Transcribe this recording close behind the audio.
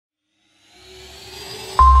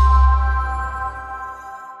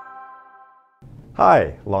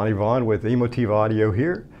Hi, Lonnie with Emotiva Audio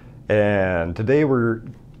here, and today we're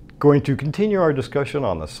going to continue our discussion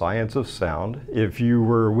on the science of sound. If you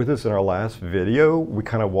were with us in our last video, we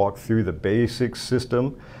kind of walked through the basic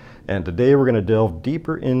system, and today we're going to delve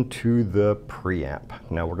deeper into the preamp.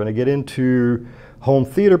 Now we're going to get into home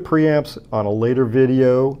theater preamps on a later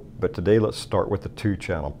video, but today let's start with the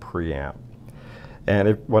 2-channel preamp.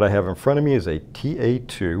 And what I have in front of me is a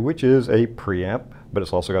TA2, which is a preamp, but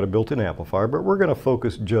it's also got a built-in amplifier, but we're going to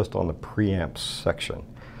focus just on the preamp section.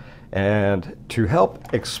 And to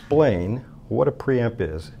help explain what a preamp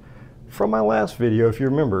is, from my last video, if you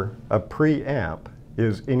remember, a preamp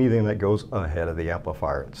is anything that goes ahead of the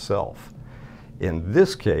amplifier itself. In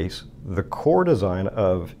this case, the core design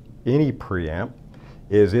of any preamp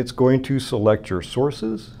is it's going to select your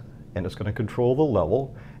sources, and it's going to control the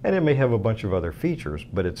level, and it may have a bunch of other features,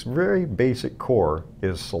 but its very basic core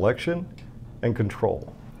is selection and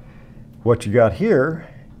control. What you got here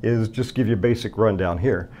is, just give you a basic rundown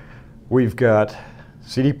here. We've got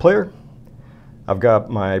CD player. I've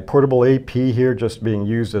got my portable AP here just being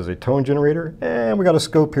used as a tone generator, and we got a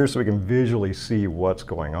scope here so we can visually see what's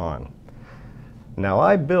going on. Now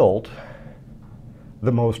I built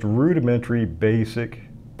the most rudimentary basic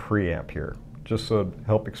preamp here, just to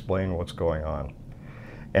help explain what's going on.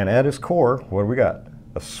 And at its core, what do we got?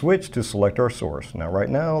 A switch to select our source. Now right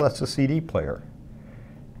now that's the CD player.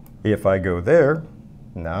 If I go there,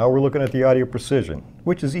 now we're looking at the audio precision,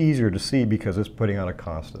 which is easier to see because it's putting on a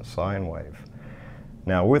constant sine wave.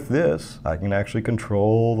 Now with this, I can actually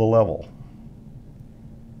control the level.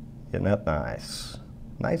 Isn't that nice?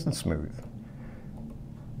 Nice and smooth.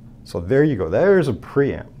 So there you go, there's a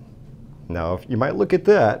preamp. Now you might look at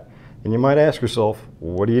that and you might ask yourself,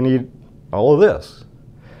 what do you need all of this?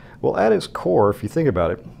 Well, at its core, if you think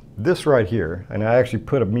about it, this right here, and I actually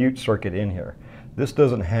put a mute circuit in here. This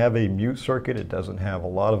doesn't have a mute circuit. It doesn't have a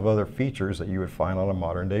lot of other features that you would find on a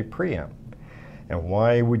modern day preamp. And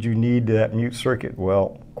why would you need that mute circuit?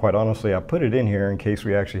 Well, quite honestly, I put it in here in case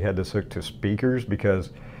we actually had this hooked to speakers,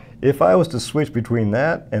 because if I was to switch between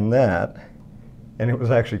that, and it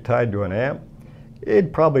was actually tied to an amp,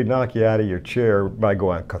 it'd probably knock you out of your chair by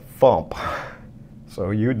going ka-thump.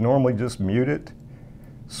 So you'd normally just mute it,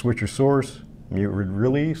 switch your source, mute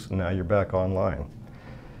release, and now you're back online.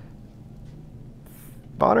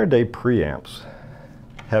 Modern day preamps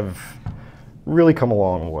have really come a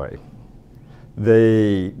long way.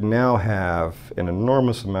 They now have an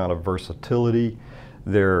enormous amount of versatility.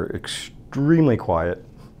 They're extremely quiet.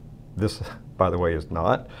 This, by the way, is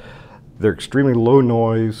not. They're extremely low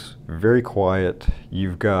noise, very quiet.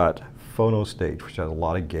 You've got phono stage, which has a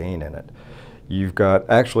lot of gain in it. You've got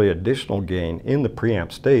actually additional gain in the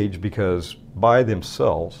preamp stage because by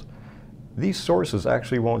themselves, these sources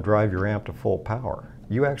actually won't drive your amp to full power.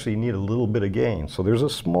 You actually need a little bit of gain. So there's a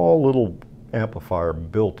small little amplifier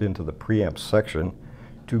built into the preamp section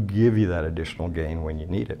to give you that additional gain when you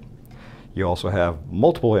need it. You also have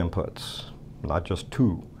multiple inputs, not just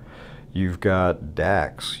two. You've got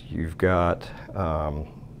DACs, you've got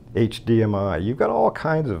HDMI, you've got all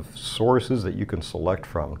kinds of sources that you can select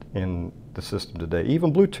from in the system today,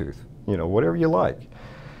 even Bluetooth, you know, whatever you like.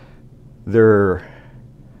 They're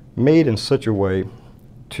made in such a way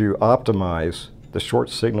to optimize the short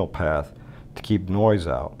signal path to keep noise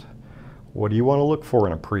out. What do you want to look for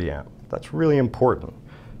in a preamp? That's really important.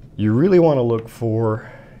 You really want to look for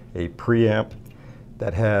a preamp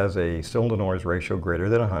that has a signal to noise ratio greater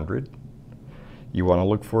than 100. You want to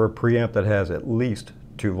look for a preamp that has at least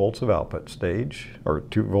 2 volts of output stage, or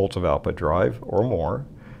 2 volts of output drive or more.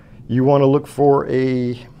 You want to look for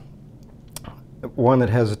one that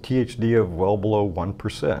has a THD of well below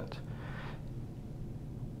 1%.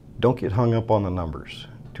 Don't get hung up on the numbers.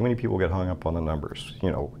 Too many people get hung up on the numbers.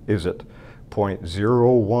 You know, is it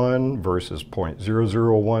 0.01 versus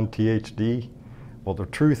 0.001 THD? Well, the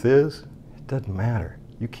truth is, it doesn't matter.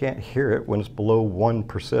 You can't hear it when it's below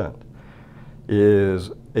 1%.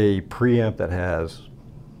 Is a preamp that has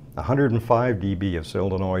 105 dB of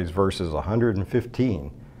signal to noise versus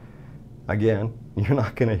 115, again, you're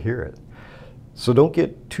not going to hear it. So don't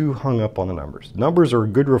get too hung up on the numbers. Numbers are a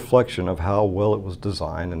good reflection of how well it was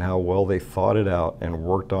designed and how well they thought it out and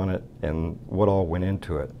worked on it and what all went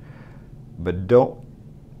into it. But don't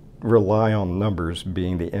rely on numbers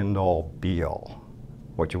being the end-all, be-all.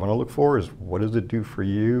 What you want to look for is, what does it do for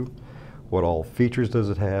you? What all features does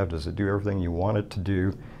it have? Does it do everything you want it to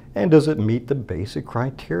do? And does it meet the basic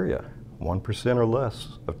criteria? 1% or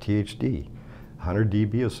less of THD, 100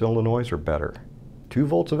 dB of signal to noise or better, 2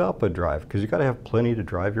 volts of output drive, because you got to have plenty to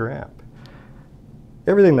drive your amp.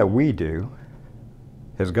 Everything that we do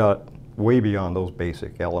has got way beyond those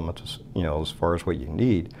basic elements, as far as what you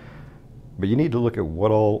need. But you need to look at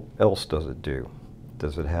what all else does it do.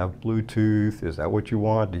 Does it have Bluetooth? Is that what you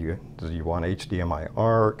want? Do you want HDMI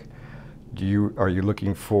ARC? Are you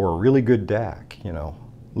looking for a really good DAC?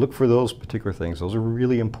 Look for those particular things. Those are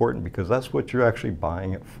really important because that's what you're actually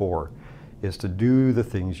buying it for, is to do the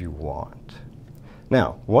things you want.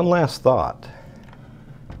 Now, one last thought.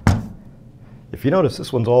 If you notice,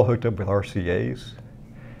 this one's all hooked up with RCAs.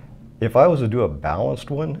 If I was to do a balanced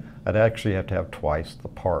one, I'd actually have to have twice the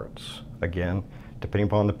parts. Again, depending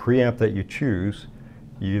upon the preamp that you choose,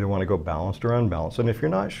 you either want to go balanced or unbalanced. And if you're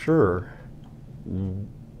not sure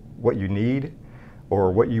what you need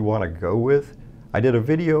or what you want to go with, I did a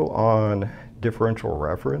video on differential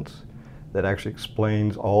reference that actually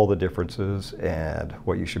explains all the differences and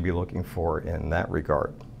what you should be looking for in that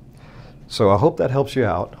regard. So I hope that helps you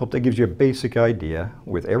out. Hope that gives you a basic idea.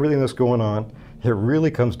 With everything that's going on, it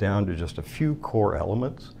really comes down to just a few core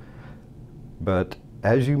elements. But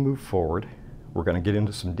as you move forward, we're going to get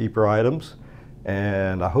into some deeper items.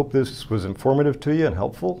 And I hope this was informative to you and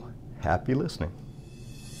helpful. Happy listening.